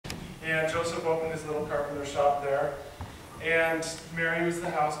And Joseph opened his little carpenter shop there. And Mary was the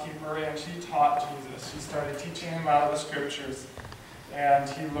housekeeper, and she taught Jesus. She started teaching him out of the scriptures, and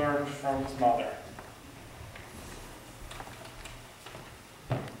he learned from his mother.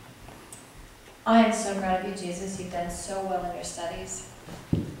 I am so proud of you, Jesus. You've done so well in your studies.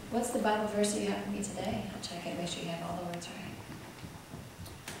 What's the Bible verse that you have for me today? I'll check it, make sure you have all the words right.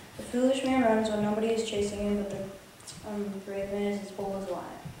 The foolish man runs when nobody is chasing him, but the brave man is as bold as a lion.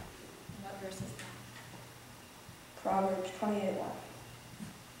 What verse is that? Proverbs 28:1.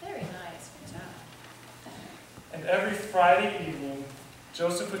 Very nice. Good job. And every Friday evening,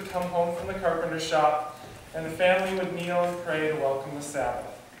 Joseph would come home from the carpenter shop, and the family would kneel and pray to welcome the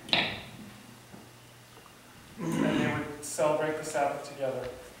Sabbath. And they would celebrate the Sabbath together.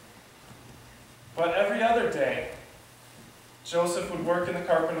 But every other day, Joseph would work in the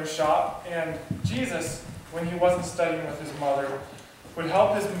carpenter shop, and Jesus, when he wasn't studying with his mother, would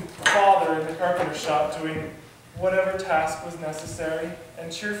help his father in the carpenter shop doing whatever task was necessary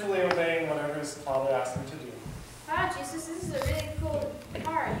and cheerfully obeying whatever his father asked him to do. Wow, Jesus, this is a really cool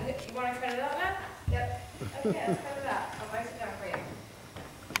car. You want to cut it out now? Yep. Okay, let's cut it out. I'll write it down for you.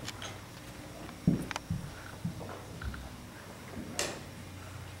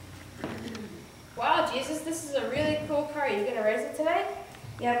 Wow, Jesus, this is a really cool car. Are you going to race it today?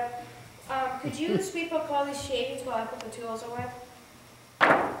 Yep. Could you sweep up all these shavings while I put the tools away?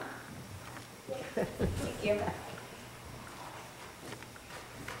 Thank you.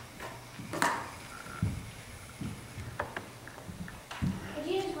 Could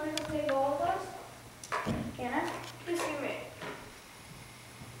you just want to play ball with us? Can I? Just give me.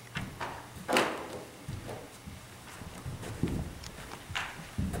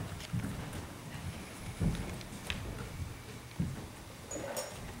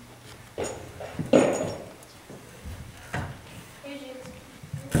 Here's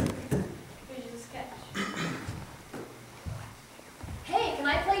your sketch. Hey, can I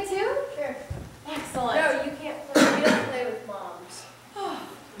play too? Sure. Excellent. No, you can't play. You don't play with moms.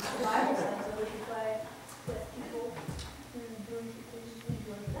 The Bible says that we should play with people who are doing things we do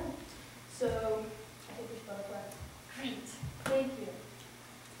with them. So, I think we should both play. Great. Thank you.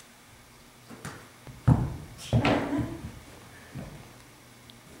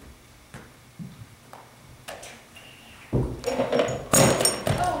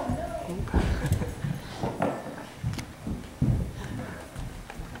 Oh no.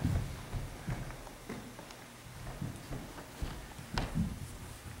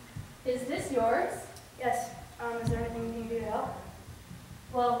 Is this yours? Yes. Is there anything we can do to help?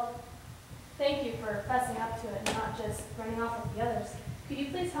 Well, thank you for fessing up to it and not just running off with the others. Could you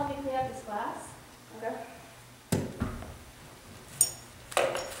please help me clean up this class? Okay.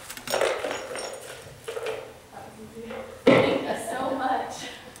 That was easy. Thank you so much.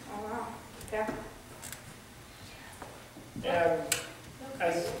 Oh, wow. Okay. And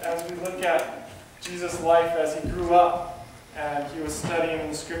as we look at Jesus' life as he grew up and he was studying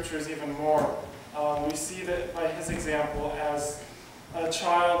the scriptures even more, we see that by his example as a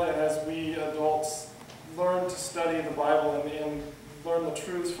child and as we adults learn to study the Bible and learn the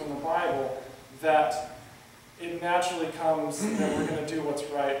truths from the Bible, that it naturally comes that we're going to do what's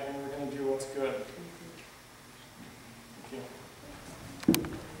right and we're going to do what's good.